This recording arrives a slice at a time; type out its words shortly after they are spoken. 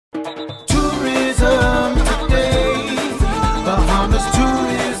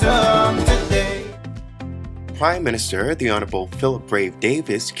Prime Minister, the Honorable Philip Brave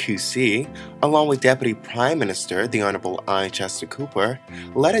Davis, QC, along with Deputy Prime Minister, the Honorable I. Chester Cooper,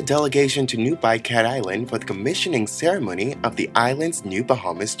 led a delegation to New Bight Cat Island for the commissioning ceremony of the island's new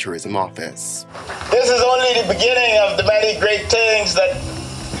Bahamas Tourism Office. This is only the beginning of the many great things that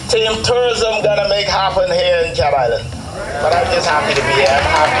Team Tourism gonna make happen here in Cat Island. But I'm just happy to be here.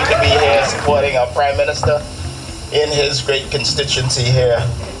 I'm happy to be here supporting our Prime Minister in his great constituency here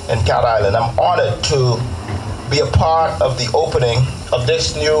in Cat Island. I'm honored to be a part of the opening of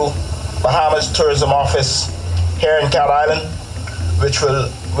this new Bahamas Tourism Office here in Cat Island, which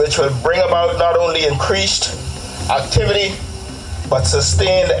will bring about not only increased activity, but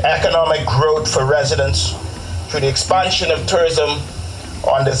sustained economic growth for residents through the expansion of tourism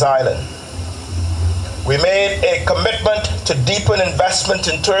on this island. We made a commitment to deepen investment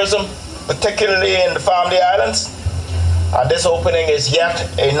in tourism, particularly in the Family Islands, and this opening is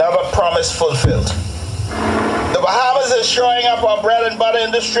yet another promise fulfilled. The Bahamas is showing up our bread and butter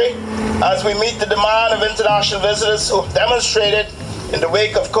industry as we meet the demand of international visitors who have demonstrated in the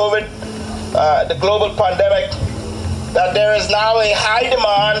wake of COVID, the global pandemic, that there is now a high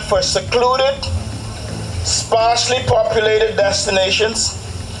demand for secluded, sparsely populated destinations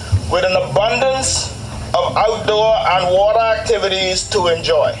with an abundance of outdoor and water activities to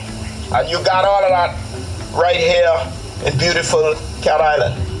enjoy. And you got all of that right here in beautiful Cat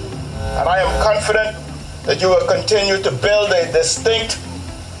Island. And I am confident that you will continue to build a distinct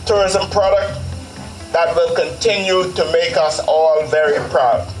tourism product that will continue to make us all very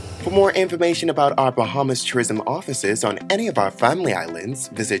proud. For more information about our Bahamas Tourism offices on any of our family islands,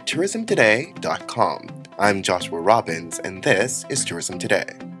 visit tourismtoday.com. I'm Joshua Robbins, and this is Tourism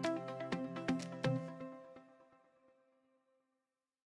Today.